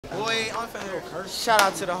Boy, I'm finna curse. Shout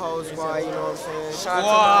out to the whole squad, you know what I'm saying? Shout Squad.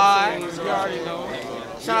 out to my team, you already know.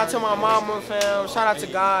 Shout out to my mama, fam. Shout out to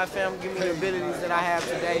God, fam. Give me the abilities that I have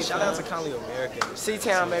today. Shout out to Connally Cougars.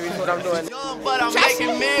 C-Town, baby, is what I'm doing. Young, but I'm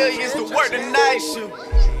making millions to work the night shift.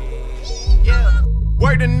 Yeah,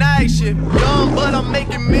 work the night shift. Young, but I'm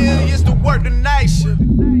making millions to work the night shift.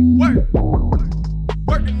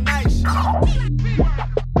 Work the night shift.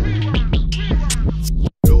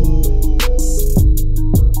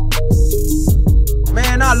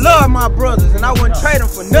 Man, I love my brothers, and I wouldn't trade them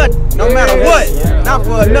for nothing, no matter what. Not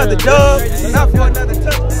for another dub, not for another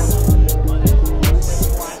touchdown.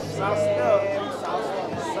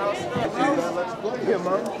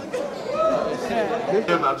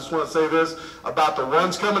 I just want to say this about the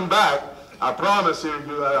ones coming back. I promise you,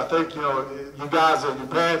 I think, you know, you guys and your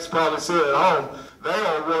parents probably see it at home. They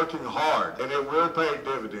are working hard, and it will pay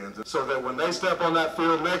dividends. So that when they step on that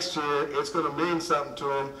field next year, it's going to mean something to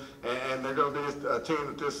them, and they're going to be a team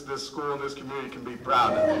that this school and this community can be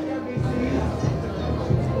proud of.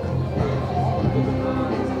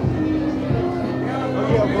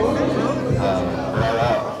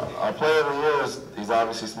 Our player of the year is, he's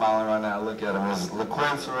obviously smiling right now, look at him, is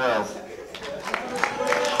LaQuinn Sorrell.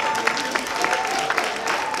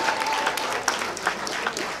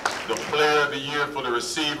 The player of the year for the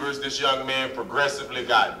receivers. This young man progressively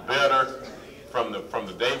got better from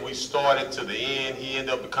the day we started to the end. He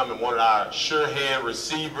ended up becoming one of our sure hand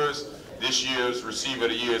receivers. This year's receiver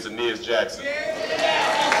of the year is Aeneas Jackson.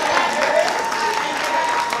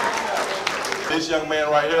 This young man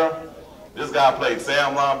right here, this guy played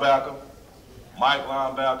Sam linebacker, Mike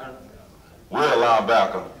linebacker, Will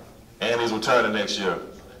linebacker, and he's returning next year,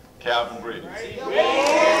 Calvin Bridges.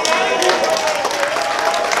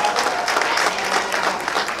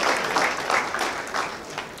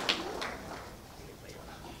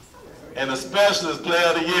 And the specialist player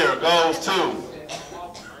of the year goes to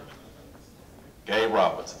Gabe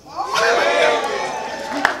Roberts.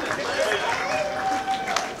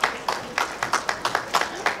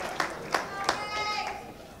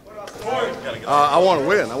 I want to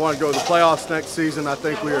win. I want to go to the playoffs next season. I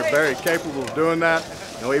think we are very capable of doing that.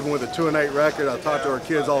 You know, even with a 2-8 record, I talk to our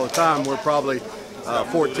kids all the time. We're probably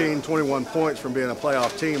 14, 21 points from being a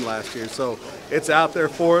playoff team last year. So it's out there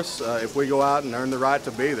for us if we go out and earn the right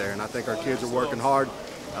to be there. And I think our kids are working hard,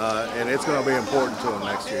 and it's going to be important to them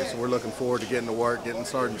next year. So we're looking forward to getting to work, getting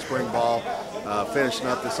started in spring ball, finishing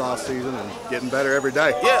up this off season, and getting better every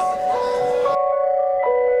day. Yeah.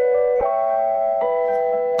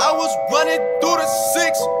 I was running through the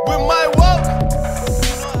 6 with my walk.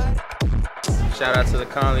 Shout out to the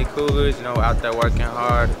Connally Cougars, you know, out there working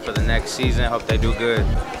hard for the next season. Hope they do good.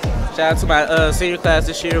 Shout out to my senior class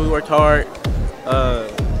this year. We worked hard.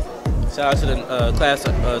 Shout out to the class,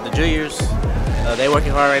 the juniors. They working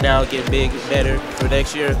hard right now, getting big, better for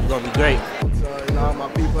next year. It's gonna be great. So, you know, all my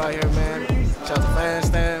people out here, man. Shout out to fans,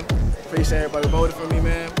 stand. Appreciate everybody who voted for me,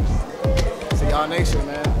 man. See y'all next year,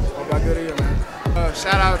 man. Hope y'all good here, man.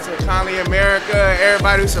 Shout out to Connally America,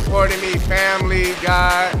 everybody who supported me, family,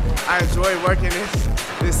 God. I enjoy working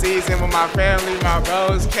this season with my family, my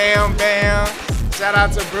bros, Cam, Bam. Shout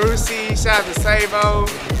out to Brucey, shout out to Sabo,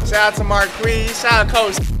 shout out to Marquis, shout out to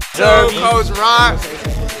Coach Joe, Coach Rock.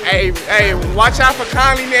 Hey, watch out for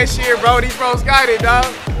Connally next year, bro. These bros got it,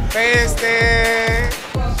 dog. Bandstand,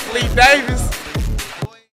 Lee Davis.